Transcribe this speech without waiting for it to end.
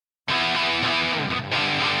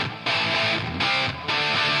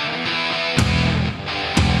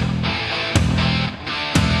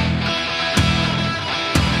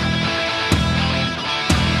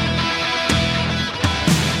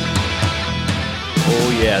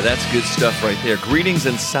Oh yeah, that's good stuff right there. Greetings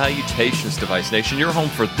and salutations, Device Nation. You're home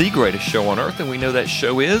for the greatest show on earth, and we know that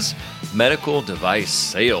show is Medical Device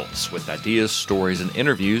Sales, with ideas, stories, and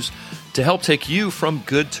interviews to help take you from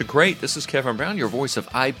good to great. This is Kevin Brown, your voice of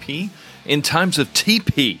IP in times of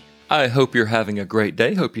TP. I hope you're having a great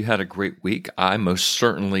day. Hope you had a great week. I most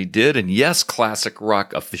certainly did. And yes, classic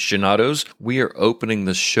rock aficionados, we are opening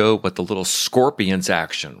the show with a little Scorpions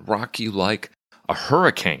action. Rock you like a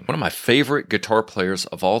hurricane. One of my favorite guitar players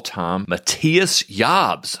of all time, Matthias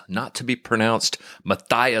Jabs, not to be pronounced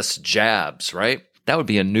Matthias Jabs, right? That would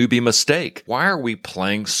be a newbie mistake. Why are we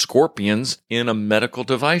playing Scorpions in a medical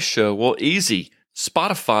device show? Well, easy.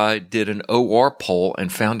 Spotify did an OR poll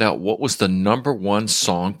and found out what was the number one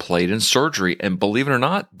song played in surgery. And believe it or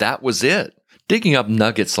not, that was it. Digging up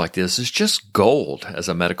nuggets like this is just gold as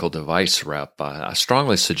a medical device rep. I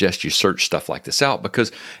strongly suggest you search stuff like this out because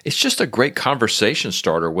it's just a great conversation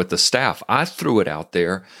starter with the staff. I threw it out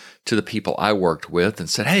there to the people I worked with and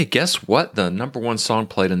said, hey, guess what the number one song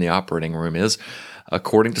played in the operating room is,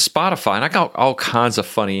 according to Spotify. And I got all kinds of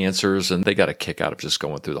funny answers, and they got a kick out of just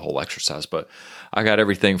going through the whole exercise. But I got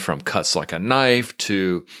everything from cuts like a knife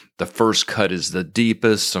to the first cut is the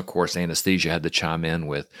deepest. Of course, anesthesia had to chime in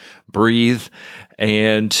with breathe.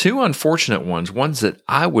 And two unfortunate ones that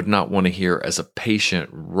I would not want to hear as a patient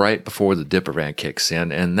right before the Diprovan kicks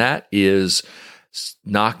in. And that is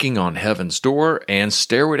knocking on heaven's door and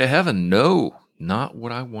Stairway to Heaven. No, not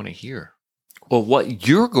what I want to hear. Well, what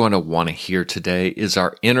you're going to want to hear today is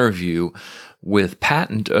our interview with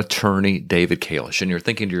patent attorney David Kalish. And you're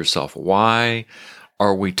thinking to yourself, why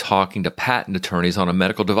are we talking to patent attorneys on a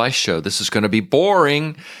medical device show? This is going to be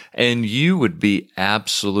boring. And you would be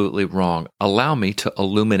absolutely wrong. Allow me to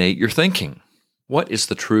illuminate your thinking. What is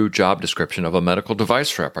the true job description of a medical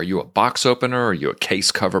device rep? Are you a box opener? Are you a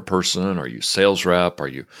case cover person? Are you sales rep? Are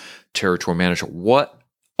you territory manager? What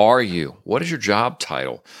are you? What is your job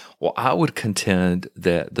title? Well, I would contend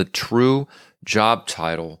that the true job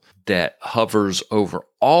title that hovers over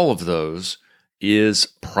all of those is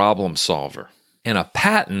problem solver. And a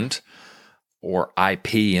patent, or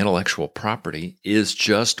IP, intellectual property, is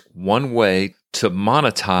just one way to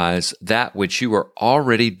monetize that which you are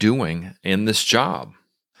already doing in this job.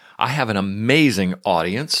 I have an amazing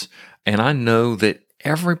audience, and I know that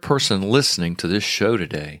every person listening to this show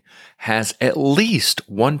today has at least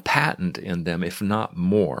one patent in them, if not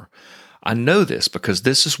more. I know this because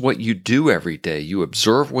this is what you do every day. You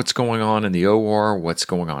observe what's going on in the OR, what's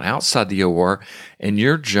going on outside the OR, and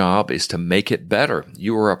your job is to make it better.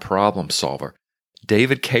 You are a problem solver.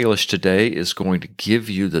 David Kalish today is going to give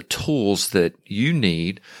you the tools that you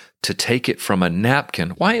need to take it from a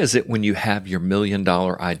napkin. Why is it when you have your $1 million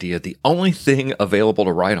idea, the only thing available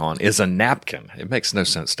to write on is a napkin? It makes no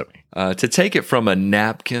sense to me. To take it from a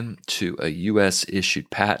napkin to a U.S.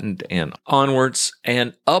 issued patent and onwards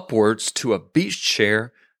and upwards to a beach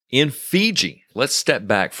chair in Fiji. Let's step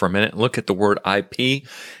back for a minute and look at the word IP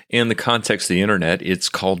in the context of the internet. It's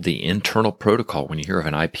called the internal protocol. When you hear of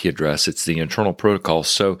an IP address, it's the internal protocol.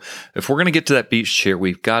 So if we're going to get to that beach chair,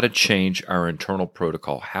 we've got to change our internal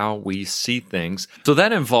protocol, how we see things. So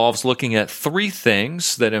that involves looking at three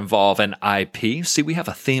things that involve an IP. See, we have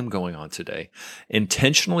a theme going on today.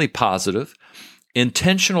 Intentionally positive,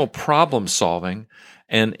 intentional problem solving,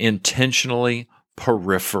 and intentionally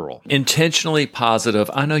peripheral. Intentionally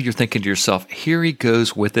positive. I know you're thinking to yourself, here he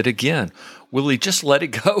goes with it again. Will he just let it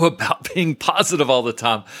go about being positive all the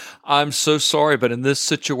time? I'm so sorry, but in this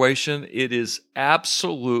situation, it is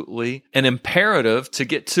absolutely an imperative to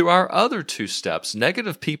get to our other two steps.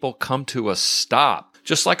 Negative people come to a stop.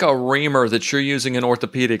 Just like a reamer that you're using in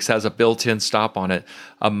orthopedics has a built-in stop on it,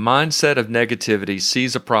 a mindset of negativity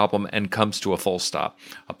sees a problem and comes to a full stop.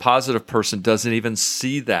 A positive person doesn't even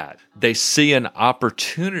see that. They see an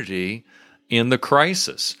opportunity in the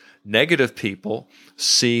crisis. Negative people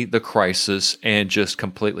see the crisis and just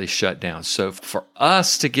completely shut down. So for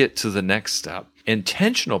us to get to the next step,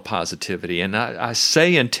 intentional positivity, and I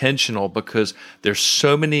say intentional because there's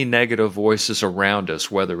so many negative voices around us,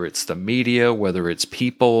 whether it's the media, whether it's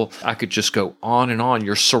people, I could just go on and on.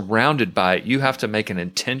 You're surrounded by it. You have to make an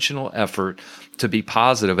intentional effort to be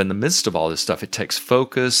positive. In the midst of all this stuff, it takes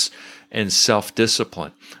focus and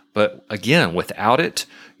self-discipline. But again, without it,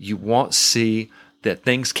 you won't see that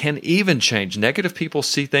things can even change. Negative people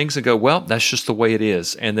see things and go, well, that's just the way it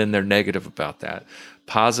is. And then they're negative about that.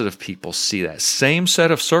 Positive people see that same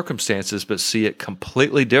set of circumstances, but see it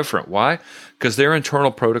completely different. Why? Because their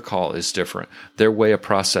internal protocol is different. Their way of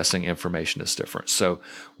processing information is different. So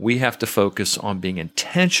we have to focus on being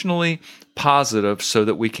intentionally positive so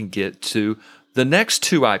that we can get to the next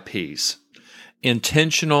two IPs.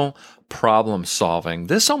 intentional problem solving.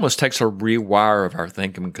 This almost takes a rewire of our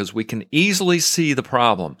thinking because we can easily see the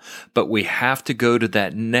problem, but we have to go to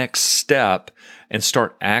that next step and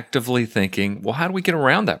start actively thinking, well, how do we get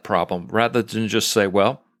around that problem rather than just say,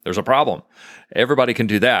 well, there's a problem. Everybody can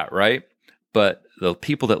do that, right? But the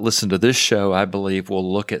people that listen to this show, I believe,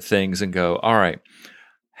 will look at things and go, all right,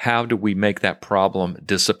 how do we make that problem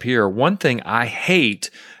disappear? One thing I hate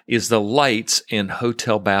is the lights in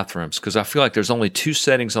hotel bathrooms because I feel like there's only two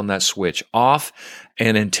settings on that switch, off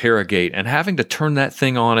and interrogate, and having to turn that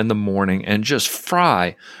thing on in the morning and just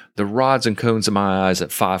fry the rods and cones in my eyes at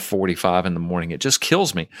 5:45 in the morning. It just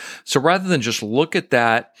kills me. So rather than just look at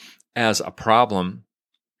that as a problem,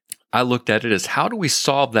 I looked at it as how do we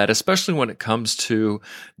solve that, especially when it comes to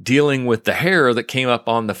dealing with the hair that came up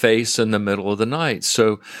on the face in the middle of the night.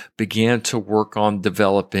 So began to work on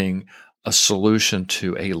developing a solution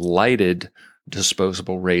to a lighted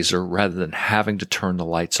disposable razor rather than having to turn the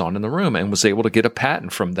lights on in the room, and was able to get a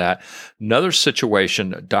patent from that. Another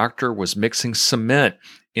situation, a doctor was mixing cement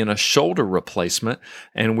in a shoulder replacement,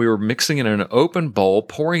 and we were mixing it in an open bowl,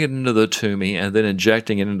 pouring it into the Toomey, and then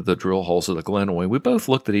injecting it into the drill holes of the Glenoid. We both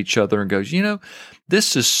looked at each other and goes,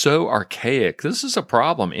 this is so archaic. This is a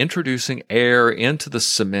problem. Introducing air into the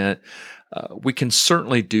cement. We can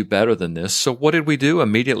certainly do better than this. So what did we do?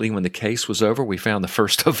 Immediately when the case was over, we found the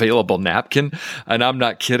first available napkin, and I'm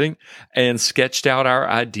not kidding, and sketched out our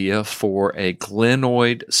idea for a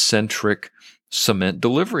Glenoid-centric cement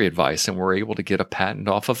delivery advice, and we're able to get a patent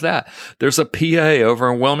off of that. There's a PA over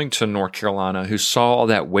in Wilmington, North Carolina, who saw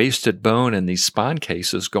that wasted bone in these spine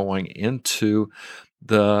cases going into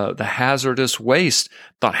the hazardous waste,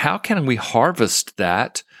 thought, how can we harvest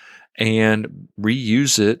that and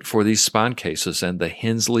reuse it for these spine cases? And the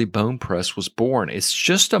Hensley Bone Press was born. It's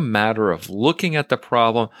just a matter of looking at the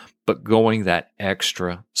problem, but going that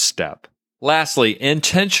extra step. Lastly,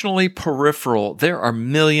 intentionally peripheral. There are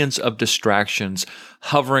millions of distractions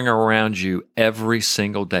hovering around you every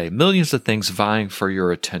single day. Millions of things vying for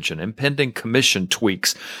your attention. Impending commission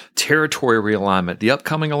tweaks, territory realignment, the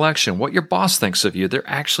upcoming election, what your boss thinks of you. They're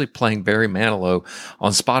actually playing Barry Manilow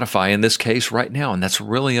on Spotify in this case right now, and that's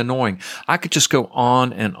really annoying. I could just go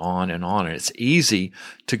on and on and on. And it's easy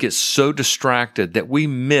to get so distracted that we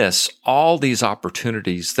miss all these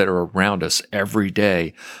opportunities that are around us every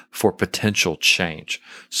day for potential change.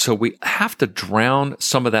 So we have to drown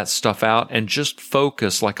some of that stuff out and just focus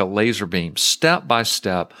like a laser beam, step by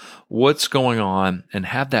step, what's going on, and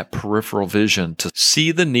have that peripheral vision to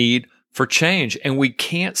see the need for change. And we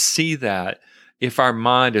can't see that if our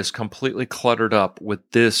mind is completely cluttered up with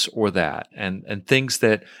this or that and things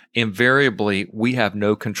that invariably we have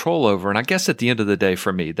no control over. And I guess at the end of the day,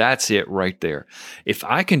 for me, that's it right there. If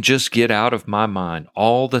I can just get out of my mind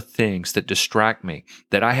all the things that distract me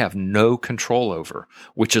that I have no control over,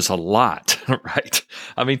 which is a lot, right?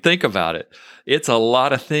 I mean, think about it. It's a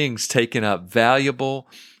lot of things taking up valuable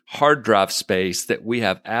hard drive space that we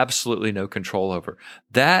have absolutely no control over.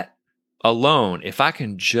 That alone, if I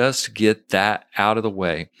can just get that out of the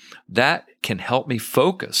way, that can help me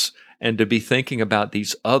focus and to be thinking about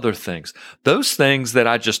these other things. Those things that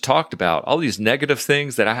I just talked about, all these negative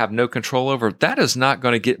things that I have no control over, that is not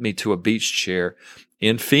going to get me to a beach chair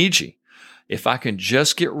in Fiji. If I can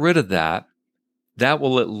just get rid of that, that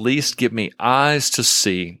will at least give me eyes to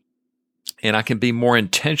see, and I can be more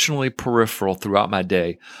intentionally peripheral throughout my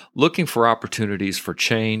day, looking for opportunities for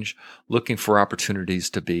change, looking for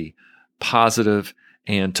opportunities to be positive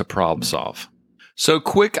and to problem solve. So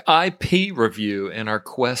quick IP review in our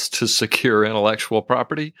quest to secure intellectual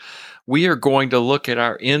property. We are going to look at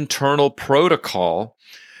our internal protocol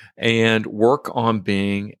and work on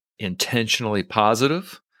being intentionally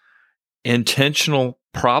positive, intentional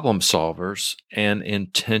problem solvers, and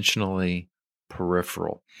intentionally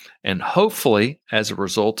peripheral. And hopefully, as a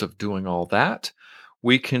result of doing all that,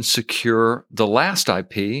 we can secure the last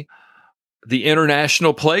IP, the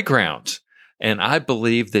international playground. And I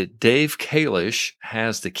believe that Dave Kalish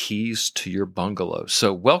has the keys to your bungalow.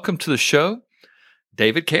 So welcome to the show,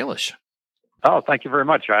 David Kalish. Oh, thank you very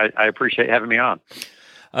much. I appreciate having me on.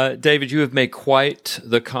 David, you have made quite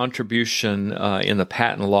the contribution in the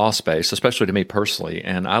patent law space, especially to me personally.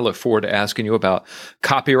 And I look forward to asking you about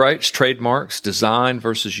copyrights, trademarks, design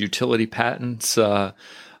versus utility patents, a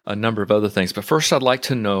number of other things. But first, I'd like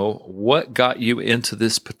to know what got you into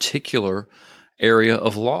this particular area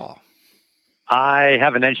of law. I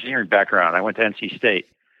have an engineering background. I went to NC State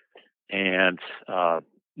and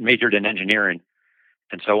majored in engineering.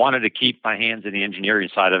 And so I wanted to keep my hands in the engineering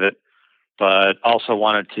side of it, but also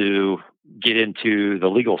wanted to get into the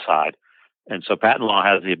legal side. And so patent law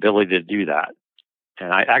has the ability to do that.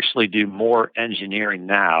 And I actually do more engineering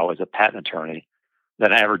now as a patent attorney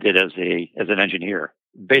than I ever did as an engineer.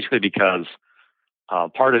 Basically, because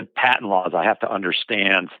part of patent law is I have to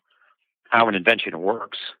understand how an invention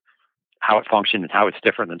works, how it functions, and how it's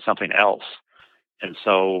different than something else. And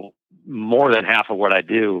so, more than half of what I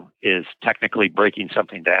do is technically breaking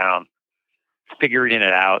something down, figuring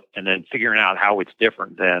it out, and then figuring out how it's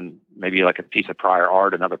different than maybe like a piece of prior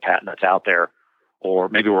art, another patent that's out there, or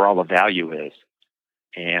maybe where all the value is.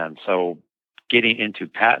 And so getting into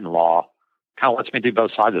patent law kind of lets me do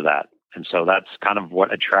both sides of that. And so that's kind of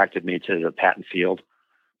what attracted me to the patent field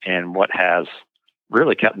and what has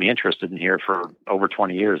really kept me interested in here for over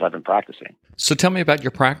 20 years I've been practicing. So tell me about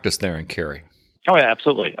your practice there in Cary. Oh, yeah,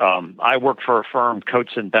 absolutely. I work for a firm,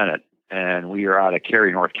 Coates & Bennett, and we are out of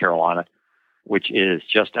Cary, North Carolina, which is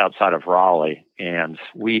just outside of Raleigh. And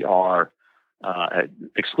we are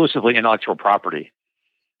exclusively intellectual property.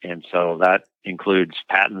 And so that includes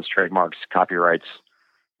patents, trademarks, copyrights,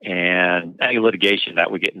 and any litigation that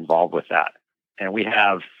we get involved with that. And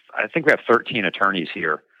I think we have 13 attorneys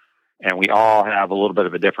here, and we all have a little bit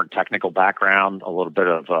of a different technical background, a little bit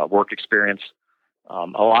of work experience.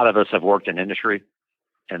 A lot of us have worked in industry,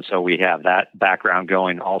 and so we have that background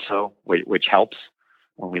going also, which helps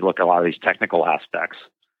when we look at a lot of these technical aspects.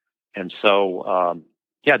 And so,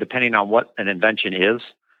 depending on what an invention is,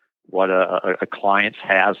 what a client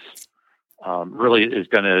has, really is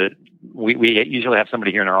going to, we usually have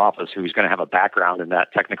somebody here in our office who's going to have a background in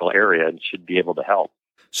that technical area and should be able to help.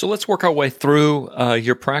 So let's work our way through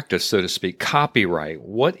your practice, so to speak. Copyright,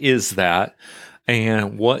 what is that,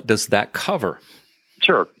 and what does that cover?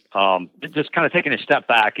 Sure. Just kind of taking a step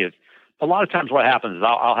back, a lot of times what happens is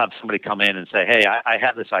I'll have somebody come in and say, "Hey, I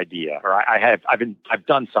have this idea, or I've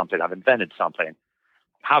done something, I've invented something.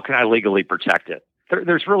 How can I legally protect it?"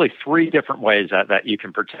 There's really three different ways that you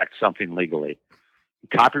can protect something legally.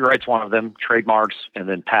 Copyright's one of them, trademarks, and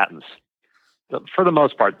then patents. For the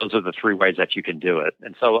most part, those are the three ways that you can do it.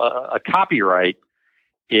 And so a copyright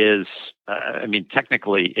is,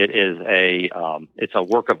 technically it is it's a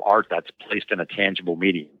work of art that's placed in a tangible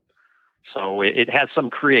medium. So it has some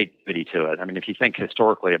creativity to it. I mean, if you think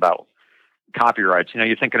historically about copyrights,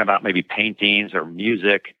 you're thinking about maybe paintings or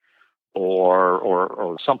music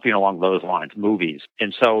or something along those lines, movies.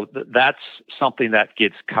 And so that's something that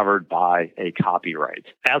gets covered by a copyright,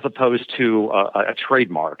 as opposed to a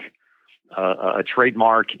trademark. A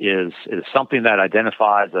trademark is something that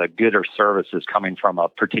identifies a good or service as coming from a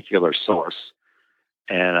particular source.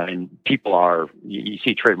 And I mean, you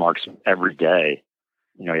see trademarks every day.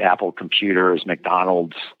 Apple computers,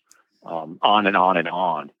 McDonald's, on and on and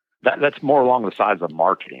on. That's more along the sides of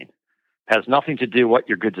marketing. It has nothing to do what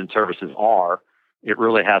your goods and services are. It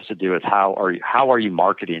really has to do with how are you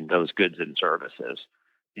marketing those goods and services.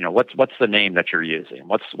 What's the name that you're using?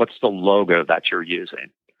 What's the logo that you're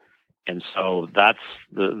using? And so that's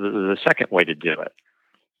the second way to do it.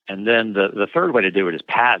 And then the third way to do it is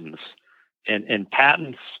patents. And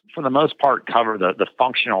patents, for the most part, cover the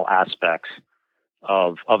functional aspects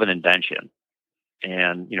of an invention.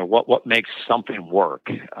 And, what makes something work?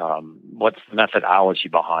 What's the methodology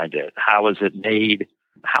behind it? How is it made?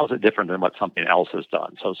 How is it different than what something else has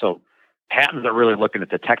done? So patents are really looking at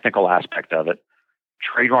the technical aspect of it.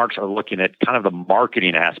 Trademarks are looking at kind of the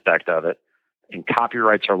marketing aspect of it. And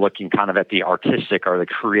copyrights are looking kind of at the artistic or the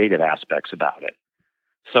creative aspects about it.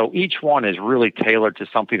 So each one is really tailored to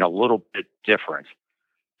something a little bit different.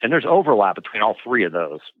 And there's overlap between all three of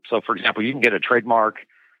those. So, for example, you can get a trademark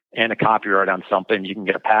and a copyright on something. You can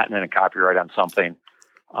get a patent and a copyright on something.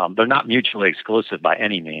 They're not mutually exclusive by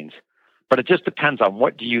any means. But it just depends on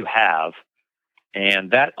what do you have.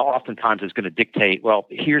 And that oftentimes is going to dictate, well,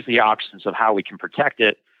 here's the options of how we can protect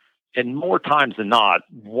it. And more times than not,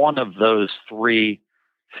 one of those three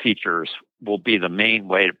features will be the main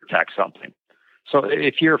way to protect something. So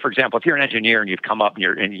for example, if you're an engineer and you've come up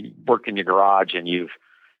and you work in your garage and you've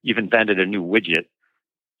invented a new widget,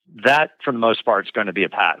 that for the most part is going to be a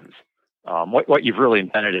patent. What you've really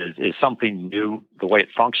invented is something new, the way it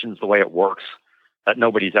functions, the way it works, that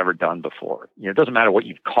nobody's ever done before. It doesn't matter what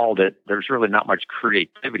you've called it. There's really not much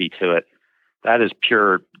creativity to it. That is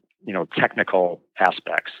pure, technical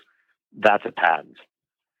aspects. That's a patent.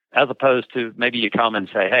 As opposed to maybe you come and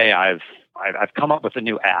say, "Hey, I've come up with a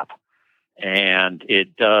new app, and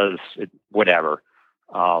it does whatever."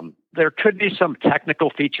 There could be some technical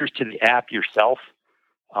features to the app yourself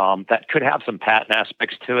that could have some patent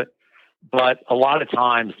aspects to it, but a lot of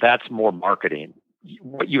times that's more marketing.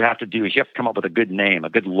 What you have to do is you have to come up with a good name, a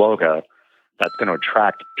good logo that's going to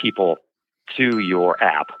attract people to your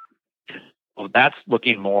app. Well, that's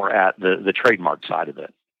looking more at the trademark side of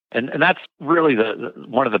it. And that's really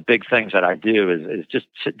one of the big things that I do is just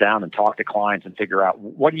sit down and talk to clients and figure out,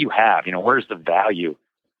 what do you have? Where's the value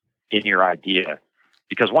in your idea?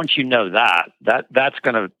 Because once you know that's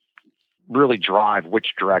going to really drive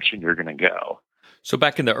which direction you're going to go. So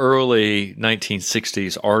back in the early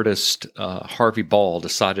 1960s, artist Harvey Ball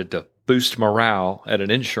decided to boost morale at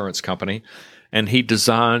an insurance company, and he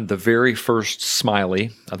designed the very first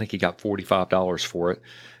smiley. I think he got $45 for it.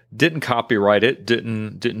 Didn't copyright it,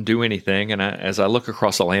 didn't do anything. And as I look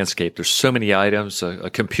across the landscape, there's so many items, a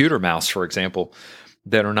computer mouse, for example,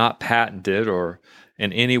 that are not patented or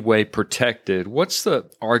in any way protected. What's the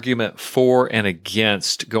argument for and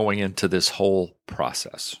against going into this whole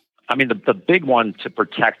process? I mean, the big one to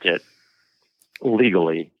protect it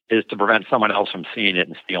legally is to prevent someone else from seeing it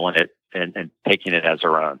and stealing it and taking it as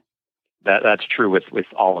their own. That's true with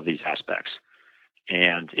all of these aspects.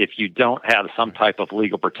 And if you don't have some type of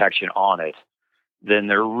legal protection on it, then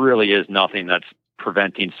there really is nothing that's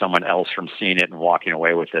preventing someone else from seeing it and walking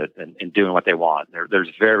away with it and doing what they want. There's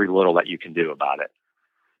very little that you can do about it.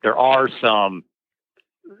 There are some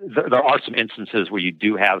instances where you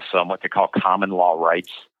do have some what they call common law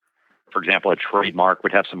rights. For example, a trademark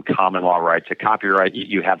would have some common law rights. A copyright,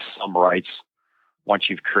 you have some rights once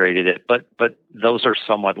you've created it, but those are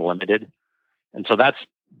somewhat limited. And so that's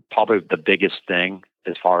probably the biggest thing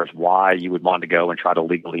as far as why you would want to go and try to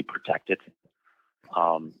legally protect it.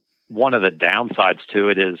 One of the downsides to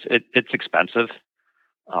it is it's expensive.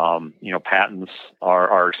 Patents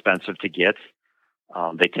are expensive to get.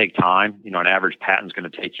 They take time. An average patent is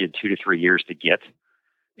going to take you 2 to 3 years to get,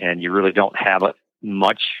 and you really don't have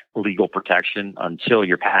much legal protection until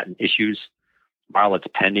your patent issues. While it's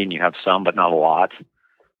pending, you have some, but not a lot.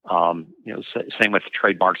 Same with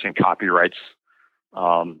trademarks and copyrights.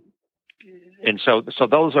 And so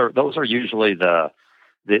those are usually the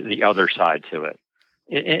other side to it.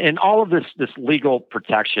 And all of this legal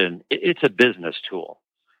protection, it's a business tool,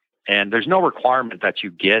 and there's no requirement that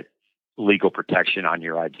you get legal protection on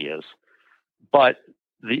your ideas. But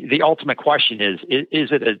the ultimate question is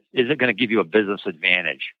it going to give you a business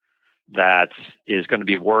advantage that is going to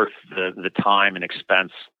be worth the time and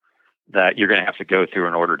expense that you're going to have to go through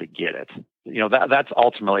in order to get it? That's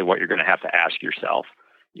ultimately what you're going to have to ask yourself.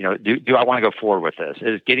 Do I want to go forward with this?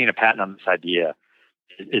 Is getting a patent on this idea,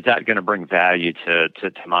 is that going to bring value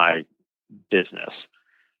to my business?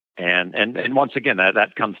 And once again,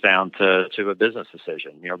 that comes down to a business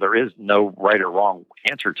decision. There is no right or wrong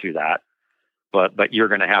answer to that, but you're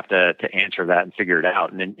going to have to answer that and figure it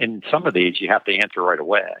out. And in some of these, you have to answer right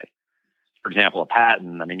away. For example, a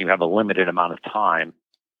patent, you have a limited amount of time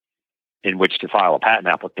in which to file a patent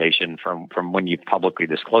application from when you've publicly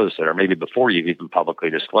disclosed it, or maybe before you've even publicly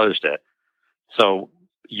disclosed it. So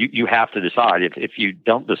you have to decide. If you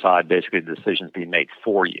don't decide, basically the decision is being made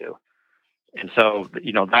for you. And so,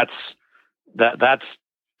 that's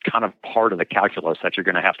kind of part of the calculus that you're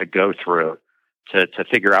going to have to go through to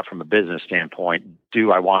figure out from a business standpoint,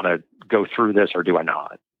 do I want to go through this or do I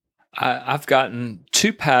not? I've gotten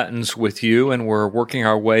 2 patents with you, and we're working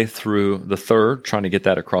our way through the third, trying to get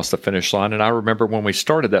that across the finish line. And I remember when we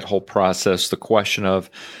started that whole process, the question of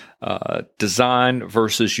design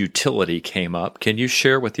versus utility came up. Can you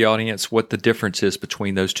share with the audience what the difference is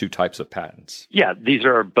between those 2 types of patents? Yeah, these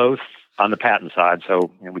are both on the patent side.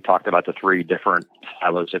 So we talked about the 3 different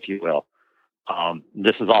silos, if you will.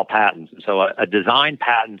 This is all patents. So a design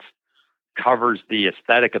patent covers the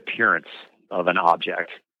aesthetic appearance of an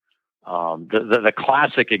object. The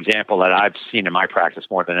classic example that I've seen in my practice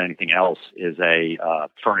more than anything else is a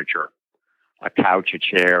furniture, a couch, a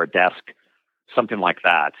chair, a desk, something like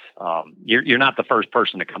that. You're not the first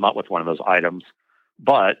person to come up with one of those items,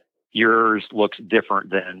 but yours looks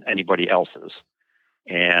different than anybody else's,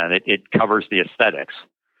 and it covers the aesthetics.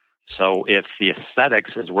 So if the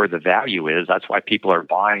aesthetics is where the value is, that's why people are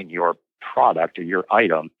buying your product or your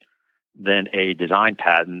item, then a design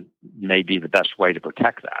patent may be the best way to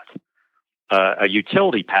protect that. A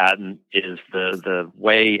utility patent is the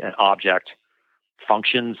way an object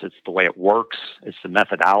functions. It's the way it works. It's the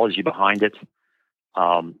methodology behind it.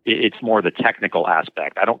 It's more the technical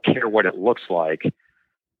aspect. I don't care what it looks like.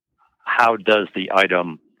 How does the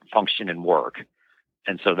item function and work?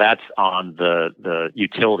 And so that's on the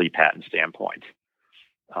utility patent standpoint.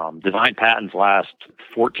 Design patents last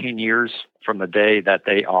 14 years from the day that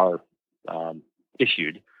they are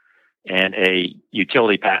issued, and a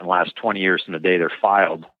utility patent lasts 20 years from the day they're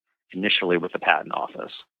filed initially with the patent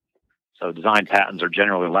office. So design patents are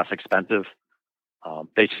generally less expensive.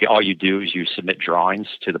 Basically, all you do is you submit drawings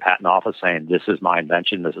to the patent office saying, this is my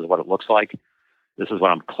invention, this is what it looks like, this is what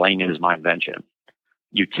I'm claiming is my invention.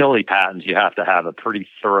 utility patents, you have to have a pretty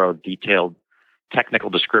thorough, detailed technical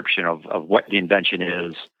description of what the invention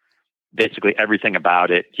is, basically everything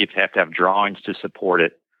about it. You have to have drawings to support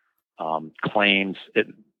it, claims.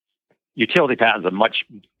 Utility patents are a much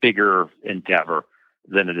bigger endeavor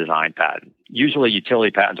than a design patent. Usually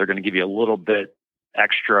utility patents are going to give you a little bit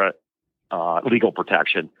extra legal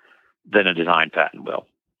protection than a design patent will.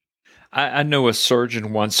 I know a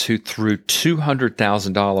surgeon once who threw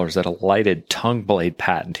 $200,000 at a lighted tongue blade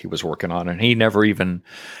patent he was working on, and he never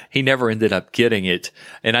ended up getting it.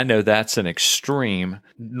 And I know that's an extreme.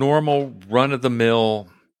 Normal run-of-the-mill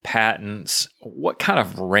patents, what kind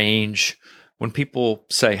of range, when people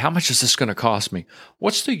say, how much is this going to cost me?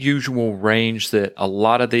 What's the usual range that a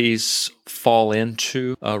lot of these fall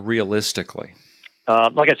into realistically?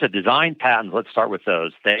 Like I said, design patents, let's start with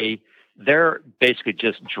those. They're basically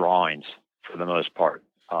just drawings for the most part.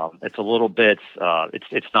 It's a little bit,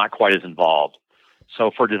 it's not quite as involved.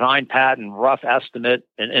 So for design patent, rough estimate,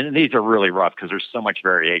 and these are really rough because there's so much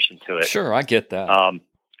variation to it. Sure, I get that.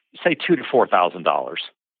 Say $2,000 to $4,000,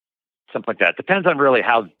 something like that. Depends on really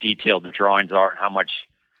how detailed the drawings are and how much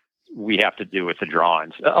we have to do with the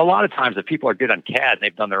drawings. A lot of times, if people are good on CAD and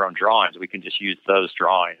they've done their own drawings, we can just use those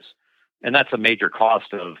drawings. And that's a major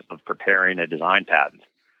cost of preparing a design patent.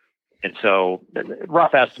 And so,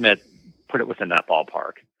 rough estimate, put it within that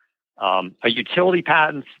ballpark. A utility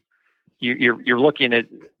patent, you're looking at.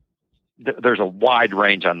 There's a wide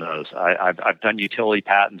range on those. I've done utility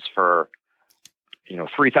patents for,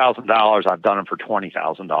 $3,000. I've done them for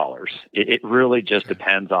 $20,000. It really just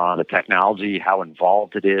depends on the technology, how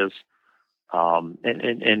involved it is,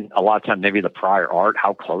 and a lot of times maybe the prior art.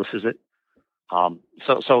 How close is it?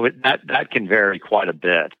 So that can vary quite a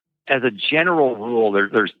bit. As a general rule,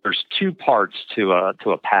 there's two parts to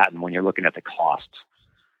a patent when you're looking at the costs.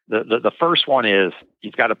 The first one is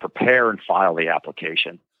you've got to prepare and file the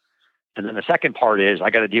application, and then the second part is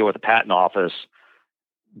I got to deal with the patent office,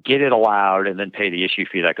 get it allowed, and then pay the issue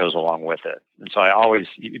fee that goes along with it. And so I always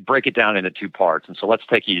break it down into two parts. And so let's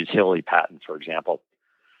take a utility patent, for example.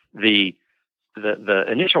 The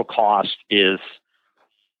initial cost is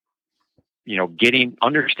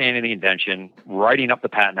understanding the invention, writing up the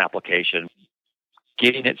patent application,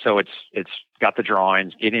 getting it so it's got the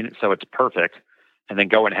drawings, getting it so it's perfect, and then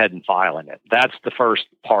going ahead and filing it. That's the first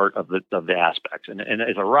part of the aspects. And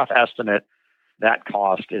as a rough estimate, that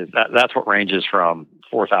cost that's what ranges from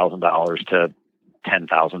 $4,000 to $10,000,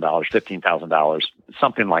 $15,000,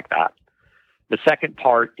 something like that. The second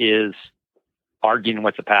part is arguing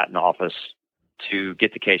with the patent office to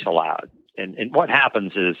get the case allowed. And what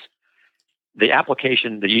happens is the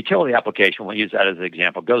utility application, we'll use that as an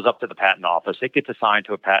example, goes up to the patent office. It gets assigned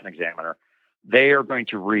to a patent examiner. They are going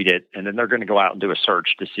to read it, and then they're going to go out and do a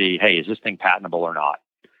search to see, hey, is this thing patentable or not?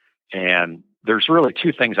 And there's really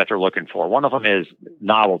two things that they're looking for. One of them is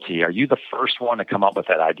novelty. Are you the first one to come up with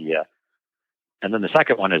that idea? And then the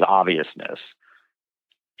second one is obviousness.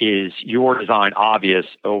 Is your design obvious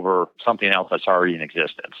over something else that's already in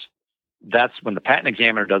existence? That's when the patent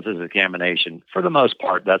examiner does his examination. For the most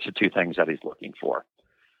part, that's the two things that he's looking for.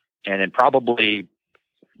 And in probably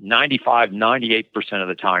 95, 98% of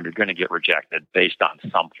the time, you're going to get rejected based on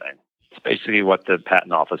something. It's basically what the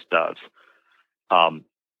patent office does.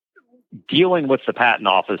 Dealing with the patent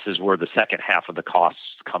office is where the second half of the costs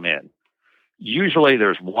come in. Usually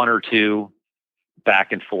there's one or two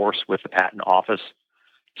back and forth with the patent office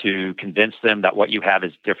to convince them that what you have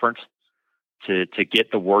is different, to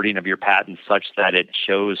get the wording of your patent such that it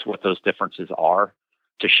shows what those differences are,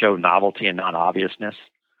 to show novelty and non-obviousness.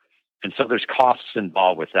 And so there's costs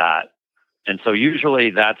involved with that. And so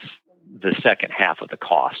usually that's the second half of the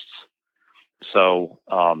costs. So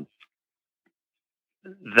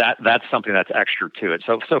that's something that's extra to it.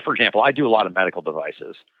 So for example, I do a lot of medical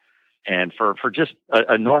devices. And for just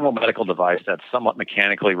a normal medical device that's somewhat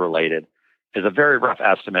mechanically related is a very rough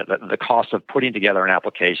estimate that the cost of putting together an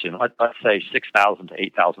application, let's say $6,000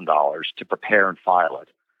 to $8,000 to prepare and file it.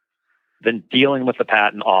 Then dealing with the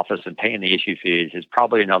patent office and paying the issue fees is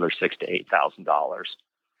probably another $6,000 to $8,000.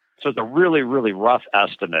 So it's a really, really rough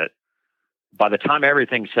estimate. By the time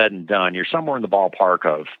everything's said and done, you're somewhere in the ballpark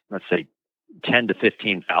of, let's say, $10,000 to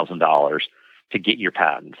 $15,000 to get your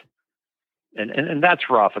patent. And that's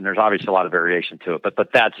rough, and there's obviously a lot of variation to it, but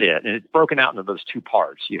that's it. And it's broken out into those two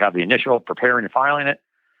parts. You have the initial preparing and filing it,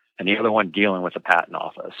 and the other one dealing with the patent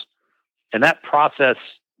office. And that process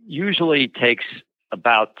usually takes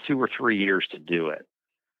about 2 or 3 years to do it.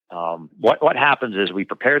 What happens is we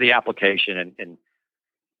prepare the application, and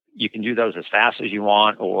you can do those as fast as you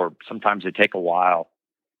want, or sometimes they take a while.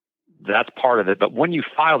 That's part of it. But when you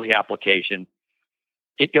file the application,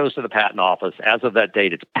 it goes to the patent office. As of that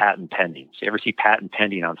date, it's patent pending. So you ever see patent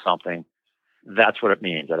pending on something, that's what it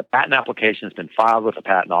means, that a patent application has been filed with the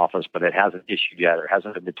patent office, but it hasn't issued yet or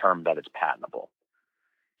hasn't been determined that it's patentable.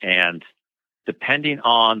 And depending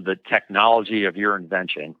on the technology of your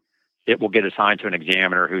invention, it will get assigned to an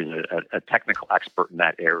examiner who's a technical expert in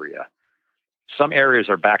that area. Some areas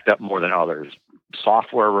are backed up more than others.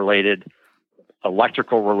 Software-related,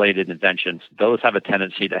 electrical-related inventions, those have a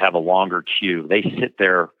tendency to have a longer queue. They sit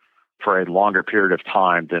there for a longer period of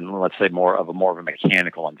time than, let's say, more of a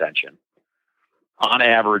mechanical invention. On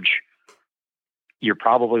average, you're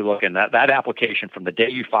probably looking at that application from the day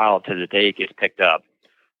you file it to the day it gets picked up,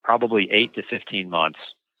 probably 8 to 15 months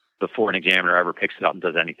before an examiner ever picks it up and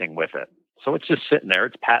does anything with it. So it's just sitting there.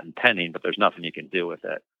 It's patent pending, but there's nothing you can do with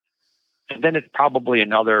it. And then it's probably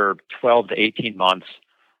another 12 to 18 months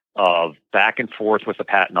of back and forth with the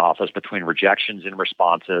patent office between rejections and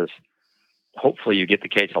responses. Hopefully you get the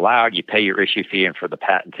case allowed, you pay your issue fee, and for the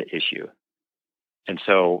patent to issue. And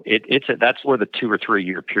so that's where the 2 or 3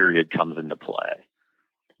 year period comes into play.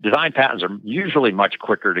 Design patents are usually much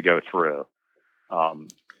quicker to go through.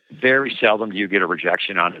 Very seldom do you get a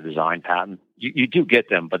rejection on a design patent. You do get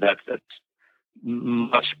them, but that's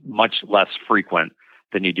much less frequent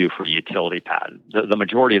than you do for a utility patent. The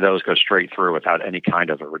majority of those go straight through without any kind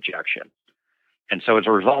of a rejection. And so as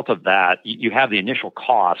a result of that, you have the initial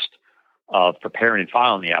cost of preparing and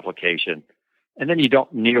filing the application, and then you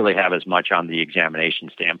don't nearly have as much on the examination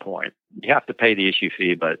standpoint. You have to pay the issue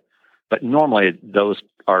fee, but normally those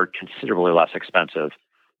are considerably less expensive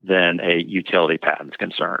than a utility patent is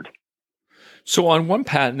concerned. So on one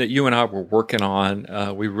patent that you and I were working on,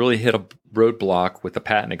 we really hit a roadblock with the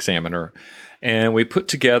patent examiner, and we put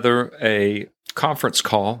together a conference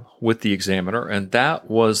call with the examiner, and that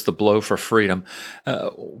was the blow for freedom.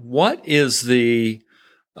 What is the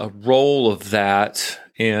role of that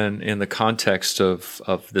in the context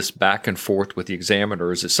of this back and forth with the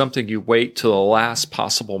examiner? Is it something you wait till the last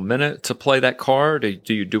possible minute to play that card?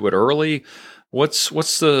 Do you do it early? What's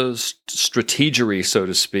the strategery, so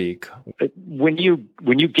to speak? When you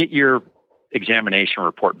get your examination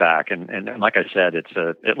report back, and like I said, it's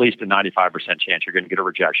at least a 95% chance you're going to get a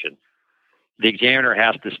rejection. The examiner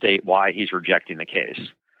has to state why he's rejecting the case.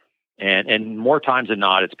 And more times than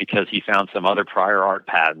not, it's because he found some other prior art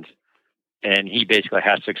patent, and he basically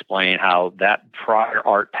has to explain how that prior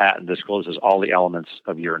art patent discloses all the elements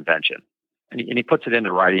of your invention. And he puts it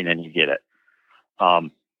into writing, and you get it.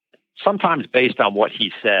 Sometimes based on what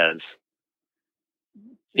he says,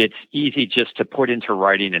 it's easy just to put into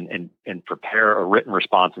writing and prepare a written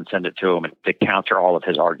response and send it to him to counter all of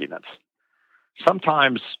his arguments.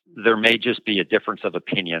 Sometimes there may just be a difference of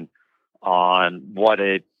opinion on what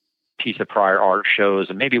a piece of prior art shows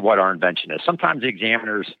and maybe what our invention is. Sometimes the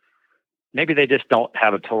examiners, maybe they just don't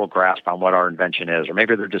have a total grasp on what our invention is, or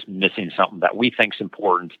maybe they're just missing something that we think is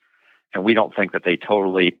important and we don't think that they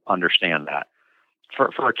totally understand that.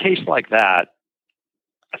 For a case like that,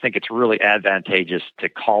 I think it's really advantageous to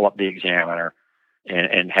call up the examiner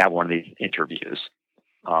and have one of these interviews.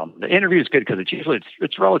 The interview is good because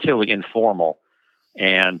it's relatively informal,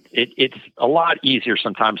 and it's a lot easier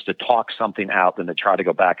sometimes to talk something out than to try to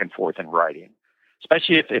go back and forth in writing,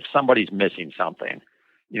 especially if somebody's missing something.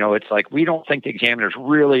 It's like we don't think the examiner's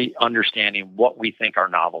really understanding what we think our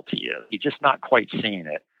novelty is. He's just not quite seeing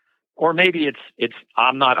it. Or maybe it's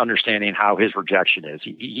I'm not understanding how his rejection is.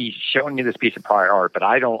 He's showing me this piece of prior art, but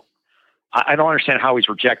I don't understand how he's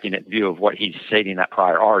rejecting it in view of what he's stating that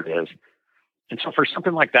prior art is. And so for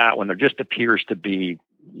something like that, when there just appears to be,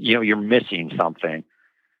 you're missing something,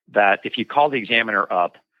 that if you call the examiner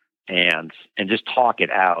up and just talk it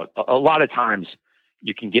out, a lot of times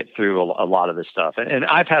you can get through a lot of this stuff. And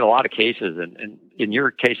I've had a lot of cases, and in your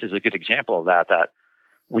case is a good example of that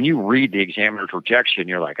when you read the examiner's rejection,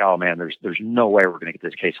 you're like, oh man, there's no way we're going to get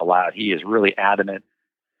this case allowed. He is really adamant.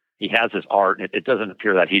 He has this art, and it doesn't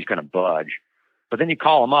appear that he's going to budge. But then you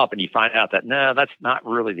call him up and you find out that, no, that's not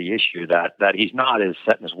really the issue, that he's not as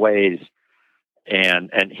set in his ways. And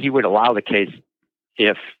he would allow the case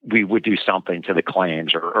if we would do something to the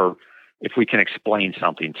claims or if we can explain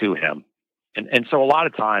something to him. And so a lot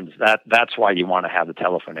of times that's why you want to have the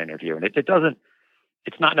telephone interview. And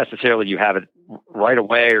it's not necessarily you have it right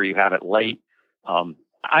away or you have it late.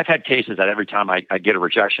 I've had cases that every time I get a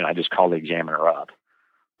rejection, I just call the examiner up.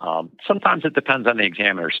 Sometimes it depends on the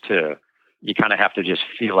examiners too. You kind of have to just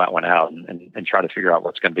feel that one out and try to figure out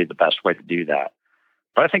what's going to be the best way to do that.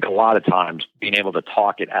 But I think a lot of times being able to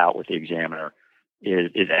talk it out with the examiner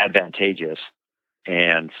is advantageous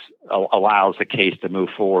and allows the case to move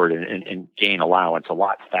forward and gain allowance a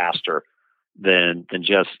lot faster than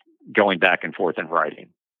just going back and forth in writing.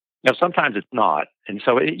 Sometimes it's not. And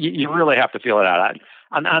so you really have to feel it out.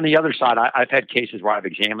 On the other side, I've had cases where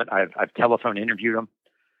I've telephone interviewed them,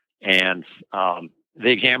 and the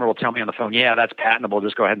examiner will tell me on the phone, yeah, that's patentable.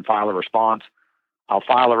 Just go ahead and file a response. I'll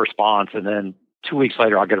file a response, and then 2 weeks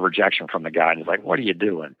later, I'll get a rejection from the guy. And he's like, what are you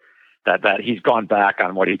doing? That he's gone back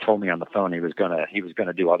on what he told me on the phone he was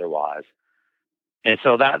gonna do otherwise. And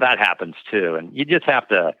so that happens too. And you just have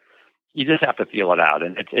to feel it out,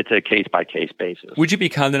 and it's a case by case basis. Would you be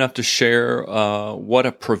kind enough to share what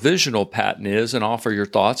a provisional patent is and offer your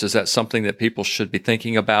thoughts? Is that something that people should be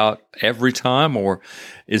thinking about every time, or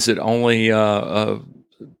is it only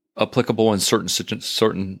applicable in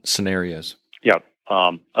certain scenarios? Yeah.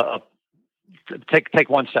 Take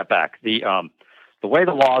one step back. The way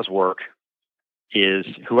the laws work is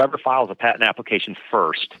whoever files a patent application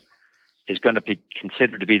first is going to be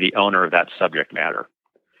considered to be the owner of that subject matter.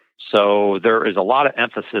 So there is a lot of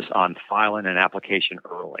emphasis on filing an application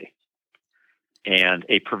early. And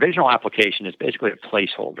a provisional application is basically a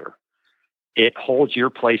placeholder. It holds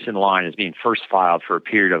your place in line as being first filed for a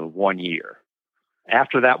period of 1 year.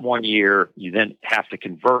 After that 1 year, you then have to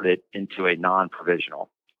convert it into a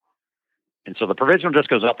non-provisional. And so the provisional just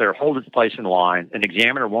goes up there, holds its place in line. An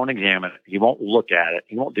examiner won't examine it. He won't look at it.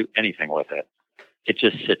 He won't do anything with it. It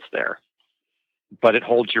just sits there. But it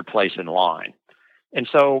holds your place in line. And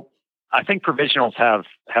so I think provisionals have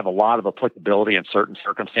a lot of applicability in certain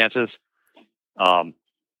circumstances.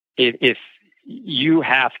 If you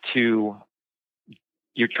have to,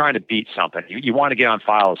 you're trying to beat something, you want to get on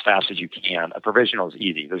file as fast as you can, a provisional is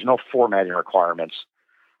easy. There's no formatting requirements.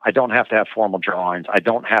 I don't have to have formal drawings. I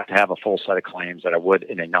don't have to have a full set of claims that I would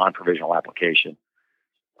in a non-provisional application.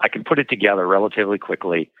 I can put it together relatively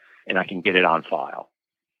quickly, and I can get it on file.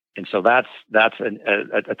 And so that's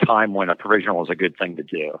a time when a provisional is a good thing to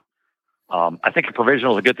do. I think a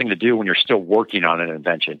provisional is a good thing to do when you're still working on an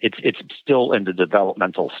invention. It's still in the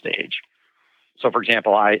developmental stage. So, for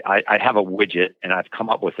example, I have a widget, and I've come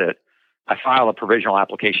up with it. I file a provisional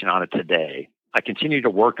application on it today. I continue to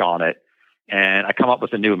work on it, and I come up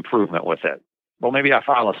with a new improvement with it. Well, maybe I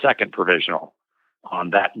file a second provisional on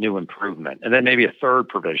that new improvement, and then maybe a third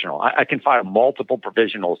provisional. I can file multiple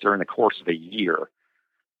provisionals during the course of a year.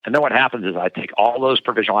 And then what happens is I take all those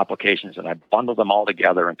provisional applications and I bundle them all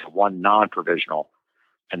together into one non-provisional,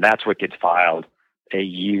 and that's what gets filed a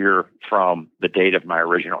year from the date of my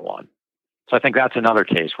original one. So I think that's another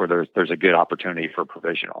case where there's a good opportunity for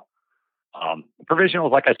provisional.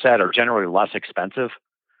 Provisionals, like I said, are generally less expensive.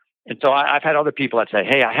 And so I've had other people that say,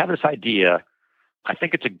 hey, I have this idea. I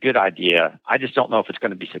think it's a good idea. I just don't know if it's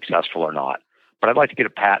going to be successful or not, but I'd like to get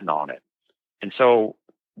a patent on it. And so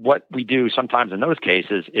what we do sometimes in those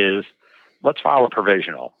cases is let's file a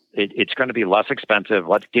provisional. It's going to be less expensive.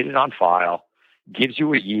 Let's get it on file. Gives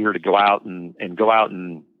you a year to go out and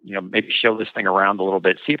maybe show this thing around a little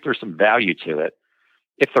bit, see if there's some value to it.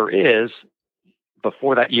 If there is,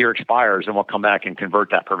 before that year expires, then we'll come back and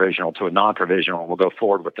convert that provisional to a non-provisional, and we'll go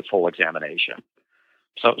forward with the full examination.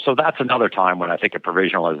 So that's another time when I think a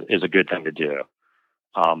provisional is a good thing to do.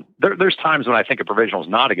 There's times when I think a provisional is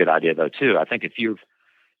not a good idea, though, too. I think if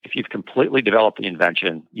you've completely developed the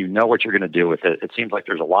invention, you know what you're going to do with it. It seems like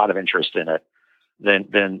there's a lot of interest in it.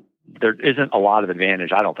 Then there isn't a lot of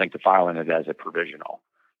advantage, I don't think, to filing it as a provisional.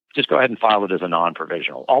 Just go ahead and file it as a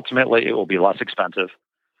non-provisional. Ultimately, it will be less expensive.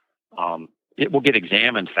 It will get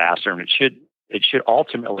examined faster, and it should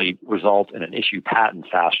ultimately result in an issue patent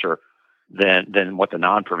faster than what the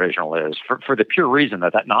non-provisional is, for the pure reason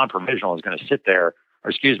that non-provisional is going to sit there,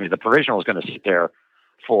 the provisional is going to sit there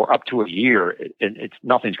for up to a year, and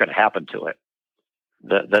nothing's going to happen to it.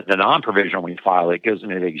 The non-provisional, when you file it, goes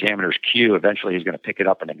into the examiner's queue. Eventually, he's going to pick it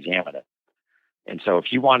up and examine it. And so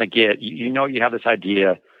if you want to get, you have this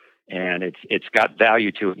idea, and it's got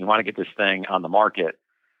value to it, and you want to get this thing on the market,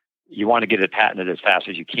 you want to get it patented as fast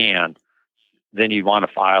as you can, then you want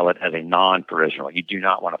to file it as a non-provisional. You do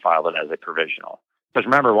not want to file it as a provisional. Because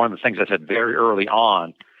remember, one of the things I said very early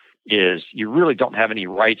on is you really don't have any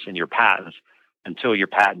rights in your patents until your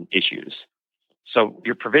patent issues. So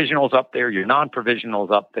your provisional is up there, your non-provisional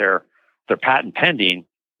is up there, they're patent pending.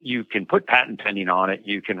 You can put patent pending on it.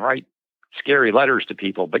 You can write scary letters to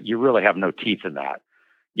people, but you really have no teeth in that.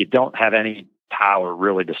 You don't have any power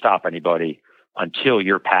really to stop anybody until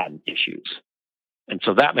your patent issues. And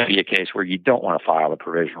so that may be a case where you don't want to file a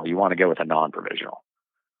provisional. You want to go with a non-provisional.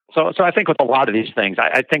 So I think with a lot of these things,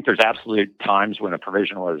 I think there's absolute times when a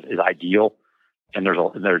provisional is ideal, and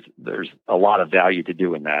there's a lot of value to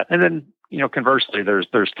doing that. And then, conversely,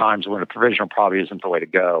 there's times when a provisional probably isn't the way to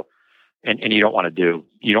go, and you don't want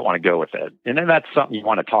to go with it. And then that's something you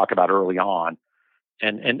want to talk about early on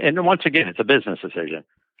And once again, it's a business decision,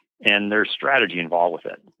 and there's strategy involved with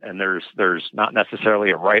it, and there's not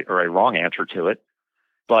necessarily a right or a wrong answer to it,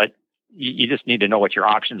 but you just need to know what your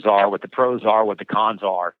options are, what the pros are, what the cons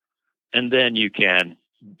are, and then you can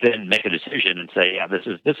then make a decision and say, yeah, this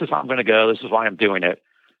is how I'm going to go. This is why I'm doing it,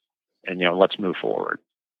 and let's move forward.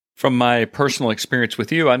 From my personal experience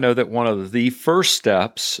with you, I know that one of the first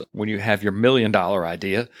steps when you have your $1 million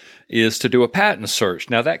idea is to do a patent search.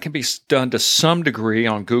 Now, that can be done to some degree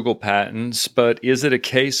on Google Patents, but is it a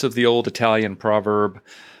case of the old Italian proverb,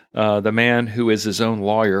 the man who is his own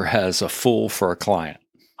lawyer has a fool for a client?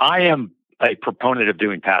 I am a proponent of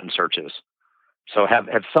doing patent searches. So have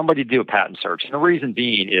somebody do a patent search. And the reason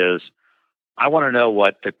being is I want to know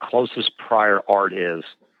what the closest prior art is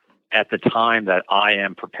at the time that I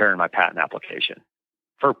am preparing my patent application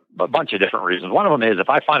for a bunch of different reasons. One of them is if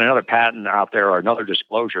I find another patent out there or another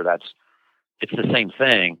disclosure it's the same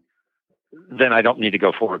thing, then I don't need to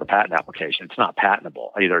go forward with the patent application. It's not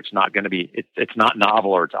patentable. Either it's not going to be, it's not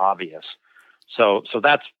novel or it's obvious. So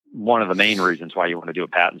that's one of the main reasons why you want to do a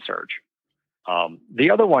patent search.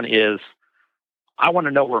 The other one is I want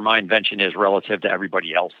to know where my invention is relative to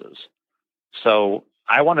everybody else's. So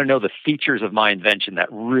I want to know the features of my invention that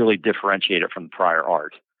really differentiate it from the prior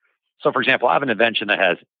art. So, for example, I have an invention that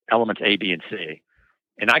has elements A, B, and C,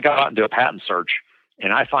 and I go out and do a patent search,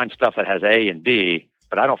 and I find stuff that has A and B,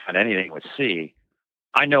 but I don't find anything with C.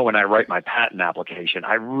 I know when I write my patent application,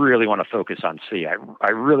 I really want to focus on C. I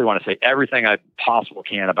really want to say everything I possibly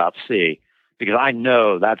can about C, because I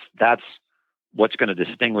know that's what's going to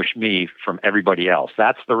distinguish me from everybody else.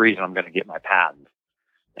 That's the reason I'm going to get my patent.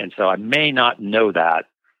 And so I may not know that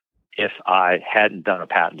if I hadn't done a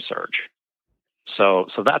patent search. So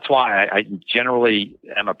that's why I generally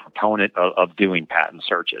am a proponent of doing patent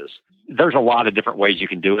searches. There's a lot of different ways you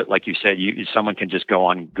can do it. Like you said, someone can just go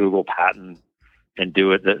on Google Patent and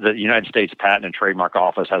do it. The United States Patent and Trademark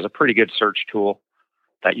Office has a pretty good search tool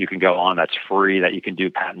that you can go on that's free that you can do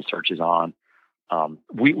patent searches on.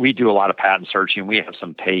 We do a lot of patent searching. We have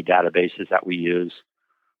some paid databases that we use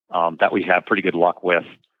that we have pretty good luck with.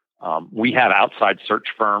 We have outside search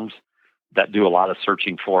firms that do a lot of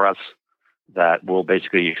searching for us that will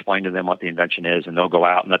basically explain to them what the invention is, and they'll go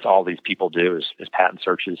out, and that's all these people do is patent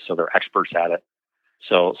searches, so they're experts at it.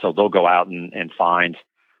 So they'll go out and find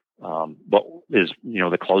what is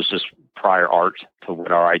the closest prior art to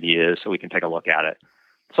what our idea is, so we can take a look at it.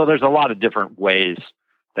 So there's a lot of different ways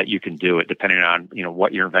that you can do it depending on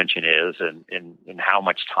what your invention is and how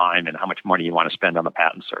much time and how much money you want to spend on the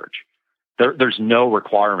patent search. There's no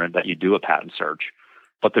requirement that you do a patent search,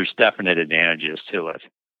 but there's definite advantages to it.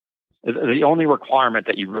 The only requirement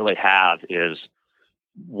that you really have is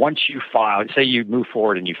once you file, say you move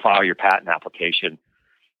forward and you file your patent application,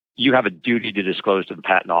 you have a duty to disclose to the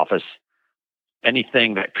patent office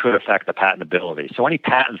anything that could affect the patentability. So any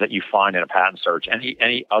patents that you find in a patent search,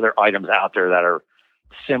 any other items out there that are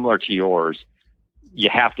similar to yours, you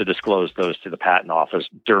have to disclose those to the patent office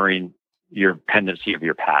during your pendency of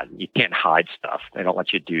your patent. You can't hide stuff. They don't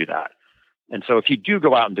let you do that. And so if you do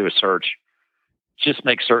go out and do a search, just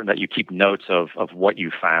make certain that you keep notes of what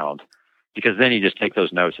you found, because then you just take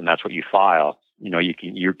those notes and that's what you file. You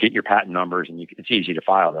get your patent numbers and it's easy to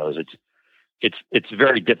file those. It's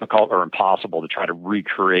very difficult or impossible to try to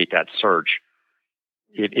recreate that search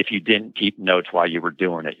if you didn't keep notes while you were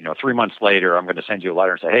doing it. 3 months later, I'm going to send you a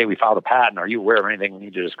letter and say, hey, we filed a patent. Are you aware of anything we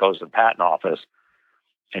need to disclose to the patent office?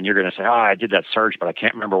 And you're going to say, oh, I did that search, but I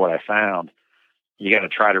can't remember what I found. You got to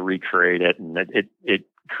try to recreate it. And it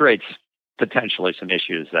creates potentially some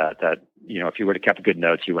issues that if you would have kept good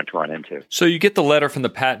notes, you wouldn't run into. So you get the letter from the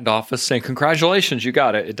patent office saying, congratulations, you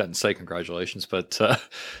got it. It doesn't say congratulations, but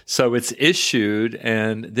so it's issued,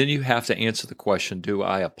 and then you have to answer the question, do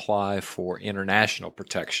I apply for international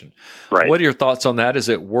protection? Right. What are your thoughts on that? Is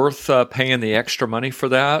it worth paying the extra money for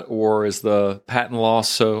that, or is the patent law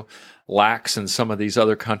so lax in some of these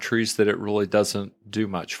other countries that it really doesn't do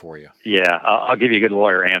much for you? Yeah, I'll give you a good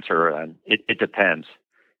lawyer answer. It depends.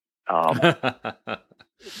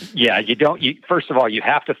 Yeah, first of all, you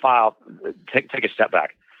have to file, take a step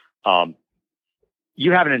back.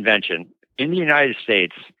 You have an invention in the United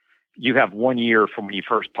States. You have 1 year from when you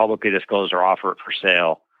first publicly disclose or offer it for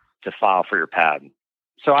sale to file for your patent.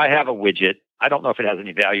 So I have a widget. I don't know if it has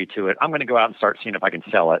any value to it. I'm going to go out and start seeing if I can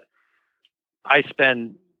sell it. I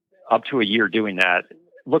spend up to a year doing that. It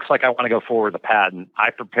looks like I want to go forward with a patent.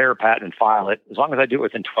 I prepare a patent and file it. As long as I do it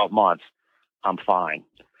within 12 months, I'm fine.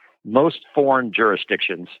 Most foreign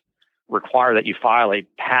jurisdictions require that you file a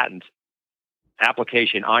patent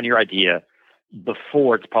application on your idea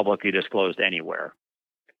before it's publicly disclosed anywhere.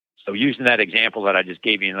 So using that example that I just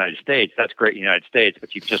gave you in the United States, that's great in the United States,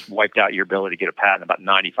 but you've just wiped out your ability to get a patent in about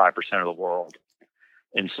 95% of the world.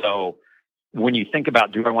 And so when you think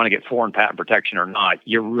about, do I want to get foreign patent protection or not,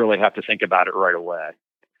 you really have to think about it right away.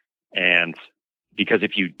 And because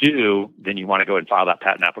if you do, then you want to go and file that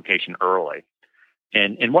patent application early.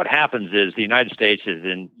 And what happens is the United States is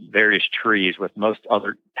in various trees with most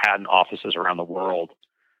other patent offices around the world.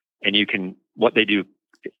 And what they do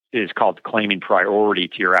is called claiming priority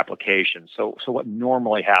to your application. So what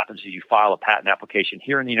normally happens is you file a patent application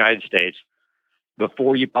here in the United States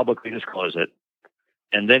before you publicly disclose it.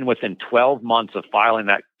 And then within 12 months of filing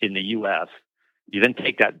that in the U.S., you then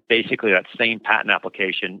take that same patent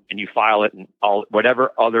application and you file it in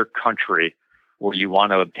whatever other country where you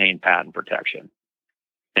want to obtain patent protection.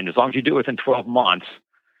 And as long as you do it within 12 months,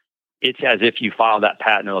 it's as if you filed that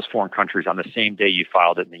patent in those foreign countries on the same day you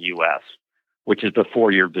filed it in the U.S., which is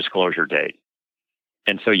before your disclosure date.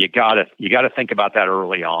 And so you gotta think about that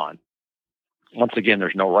early on. Once again,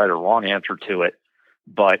 there's no right or wrong answer to it,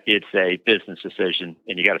 but it's a business decision,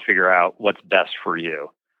 and you got to figure out what's best for you.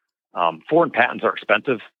 Foreign patents are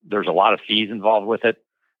expensive. There's a lot of fees involved with it.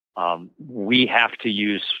 We have to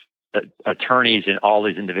use attorneys in all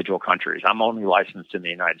these individual countries. I'm only licensed in the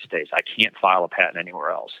United States. I can't file a patent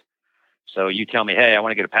anywhere else. So you tell me, hey, I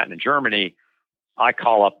want to get a patent in Germany. I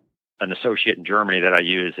call up an associate in Germany that I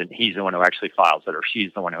use, and he's the one who actually files it, or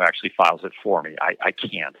she's the one who actually files it for me. I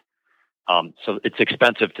can't. So it's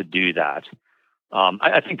expensive to do that.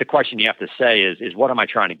 I think the question you have to say is what am I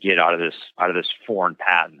trying to get out of this foreign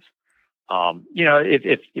patents?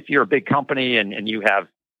 If you're a big company and you have,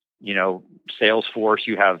 sales force,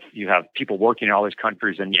 you have people working in all these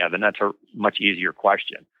countries, and then that's a much easier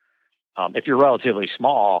question. If you're relatively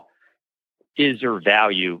small, is there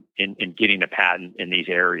value in getting a patent in these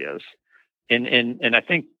areas? And I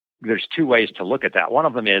think there's two ways to look at that. One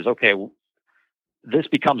of them is, okay, this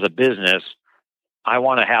becomes a business. I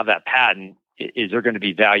want to have that patent. Is there going to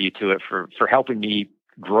be value to it for helping me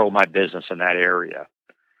grow my business in that area?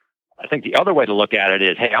 I think the other way to look at it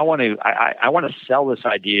is, hey, I want to sell this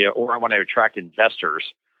idea, or I want to attract investors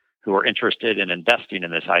who are interested in investing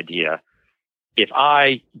in this idea. If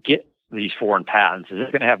I get these foreign patents, is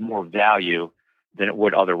it going to have more value than it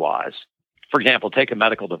would otherwise? For example, take a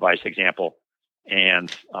medical device example,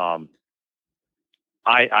 and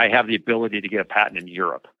I have the ability to get a patent in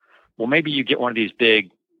Europe. Well, maybe you get one of these big,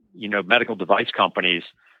 medical device companies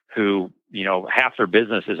who, half their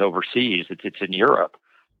business is overseas. It's in Europe.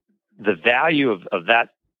 The value of that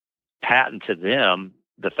patent to them,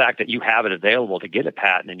 the fact that you have it available to get a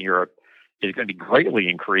patent in Europe, is going to be greatly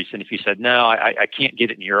increased. And if you said, no, I can't get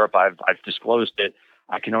it in Europe, I've disclosed it,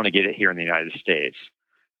 I can only get it here in the United States.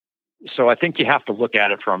 So I think you have to look at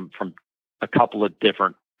it from a couple of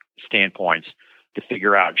different standpoints to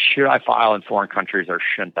figure out, should I file in foreign countries or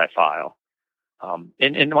shouldn't I file?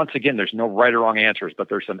 And once again, there's no right or wrong answers, but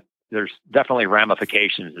there's definitely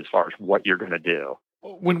ramifications as far as what you're going to do.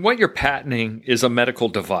 When what you're patenting is a medical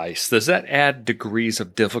device, does that add degrees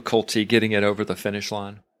of difficulty getting it over the finish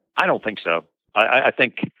line? I don't think so. I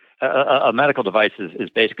think a medical device is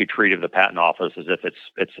basically treated in the patent office as if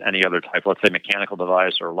it's any other type, let's say mechanical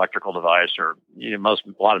device or electrical device, or a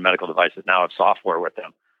lot of medical devices now have software with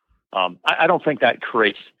them. I don't think that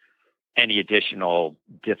creates any additional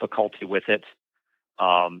difficulty with it.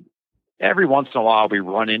 Every once in a while, we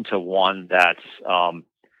run into one that's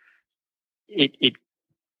it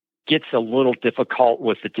gets a little difficult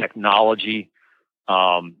with the technology,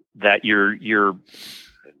 that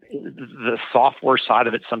the software side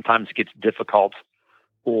of it sometimes gets difficult,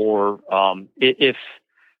 or if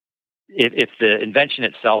the invention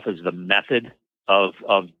itself is the method of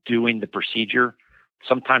doing the procedure,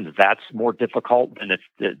 sometimes that's more difficult than if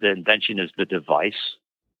the invention is the device.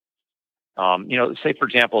 Say for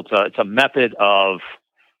example, it's a method of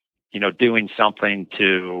doing something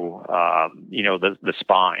to the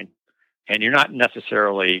spine, and you're not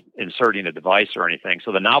necessarily inserting a device or anything.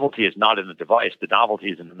 So the novelty is not in the device. The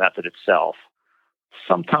novelty is in the method itself.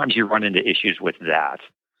 Sometimes you run into issues with that.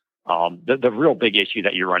 The real big issue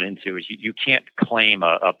that you run into is you can't claim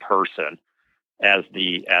a person as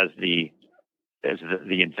the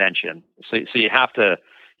invention. So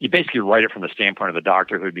you basically write it from the standpoint of the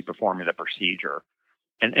doctor who would be performing the procedure.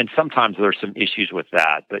 And sometimes there's some issues with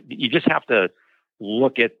that, but you just have to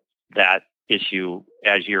look at that issue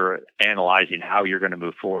as you're analyzing how you're going to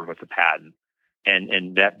move forward with the patent.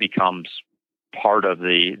 And that becomes part of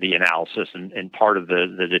the analysis and part of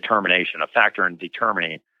the determination, a factor in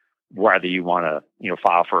determining whether you want to,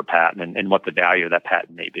 file for a patent and what the value of that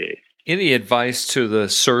patent may be. Any advice to the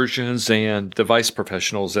surgeons and device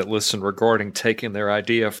professionals that listen regarding taking their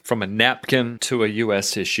idea from a napkin to a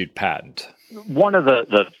U.S.-issued patent? One of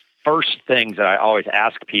the first things that I always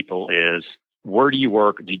ask people is, where do you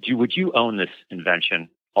work? Would you own this invention?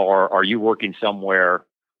 Or are you working somewhere,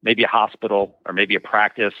 maybe a hospital or maybe a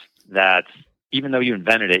practice that, even though you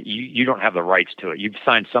invented it, you don't have the rights to it? You've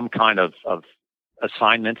signed some kind of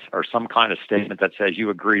assignment or some kind of statement that says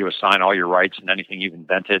you agree to assign all your rights and anything you've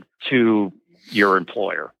invented to your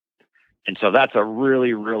employer. And so that's a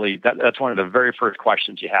really, that's one of the very first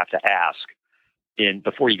questions you have to ask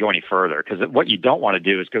before you go any further. Because what you don't want to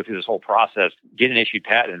do is go through this whole process, get an issued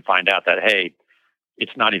patent, and find out that, hey,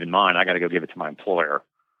 it's not even mine. I got to go give it to my employer.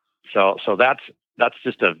 So that's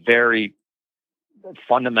just a very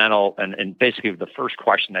fundamental and basically the first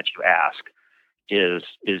question that you ask is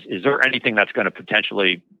there anything that's going to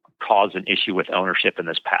potentially cause an issue with ownership in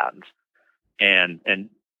this patent? And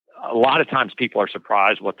a lot of times people are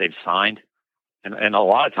surprised what they've signed. And a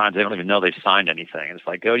lot of times they don't even know they've signed anything. It's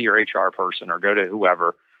like, go to your HR person or go to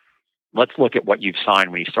whoever. Let's look at what you've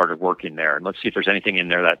signed when you started working there. And let's see if there's anything in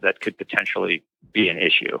there that could potentially be an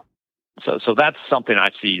issue. So that's something I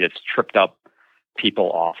see that's tripped up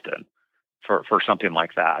people often for something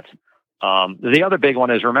like that. The other big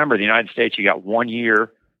one is, remember, the United States, you got 1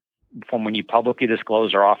 year from when you publicly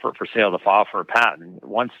disclose or offer it for sale to file for a patent.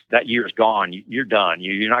 Once that year is gone, you're done.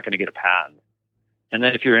 You're not going to get a patent. And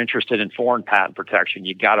then if you're interested in foreign patent protection,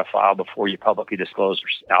 you got to file before you publicly disclose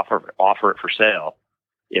or offer it for sale.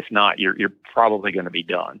 If not, you're probably going to be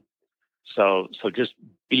done. So just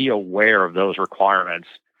be aware of those requirements,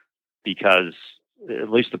 because at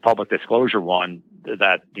least the public disclosure one,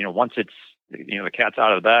 that, once it's, the cat's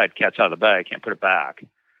out of the bag, can't put it back.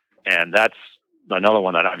 And that's another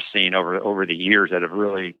one that I've seen over the years that have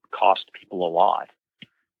really cost people a lot.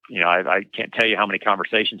 I can't tell you how many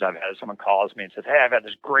conversations I've had. Someone calls me and says, "Hey, I've had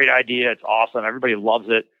this great idea. It's awesome. Everybody loves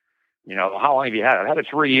it. How long have you had it?" "I've had it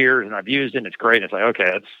 3 years and I've used it and it's great." And it's like,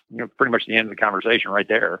 okay, that's pretty much the end of the conversation right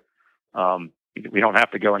there. We don't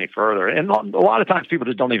have to go any further. And a lot of times people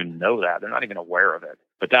just don't even know that. They're not even aware of it.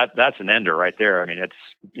 But that's an ender right there. I mean,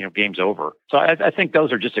 it's, game's over. So I think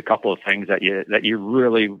those are just a couple of things that you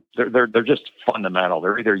really, they're just fundamental.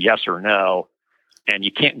 They're either yes or no. And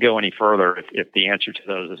you can't go any further if the answer to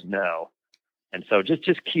those is no. And so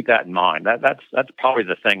just keep that in mind. That's probably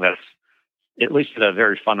the thing that's, at least at a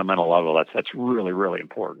very fundamental level, that's really, really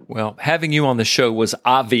important. Well, having you on the show was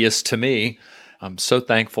obvious to me. I'm so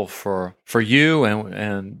thankful for you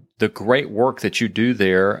and the great work that you do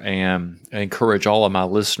there, and I encourage all of my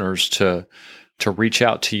listeners to reach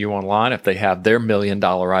out to you online if they have their $1 million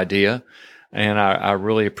idea. And I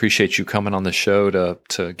really appreciate you coming on the show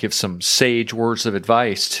to give some sage words of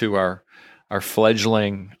advice to our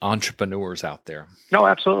fledgling entrepreneurs out there. No,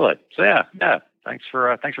 absolutely. So yeah. Thanks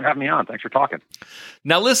for having me on. Thanks for talking.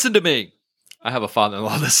 Now listen to me. I have a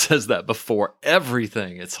father-in-law that says that before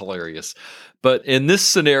everything. It's hilarious. But in this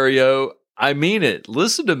scenario, I mean it.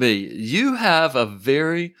 Listen to me. You have a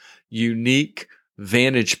very unique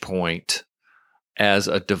vantage point as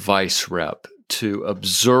a device rep to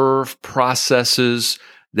observe processes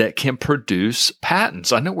that can produce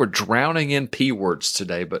patents. I know we're drowning in P words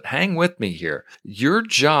today, but hang with me here. Your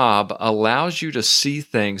job allows you to see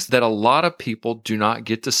things that a lot of people do not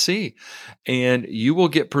get to see. And you will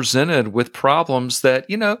get presented with problems that,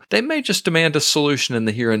 they may just demand a solution in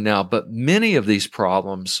the here and now, but many of these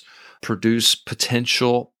problems produce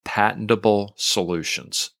potential patentable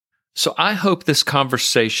solutions. So I hope this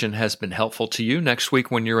conversation has been helpful to you. Next week,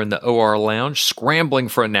 when you're in the OR lounge scrambling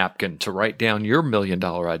for a napkin to write down your $1 million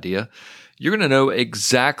idea, you're going to know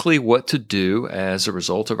exactly what to do as a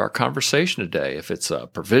result of our conversation today. If it's a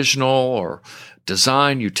provisional or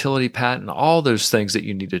design, utility patent, all those things that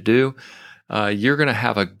you need to do, you're going to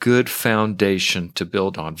have a good foundation to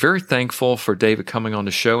build on. Very thankful for David coming on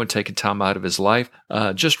the show and taking time out of his life.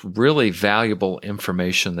 Just really valuable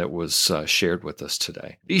information that was shared with us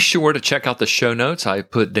today. Be sure to check out the show notes. I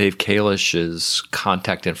put Dave Kalish's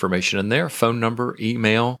contact information in there, phone number,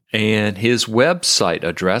 email, and his website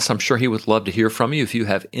address. I'm sure he would love to hear from you if you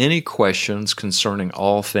have any questions concerning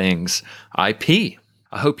all things IP.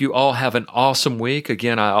 I hope you all have an awesome week.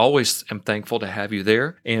 Again, I always am thankful to have you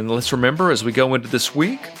there. And let's remember, as we go into this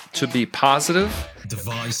week, to be positive.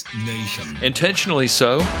 Device Nation. Intentionally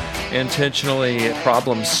so. Intentionally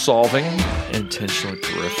problem solving. Intentionally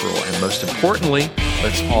peripheral. And most importantly,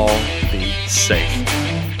 let's all be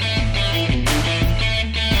safe.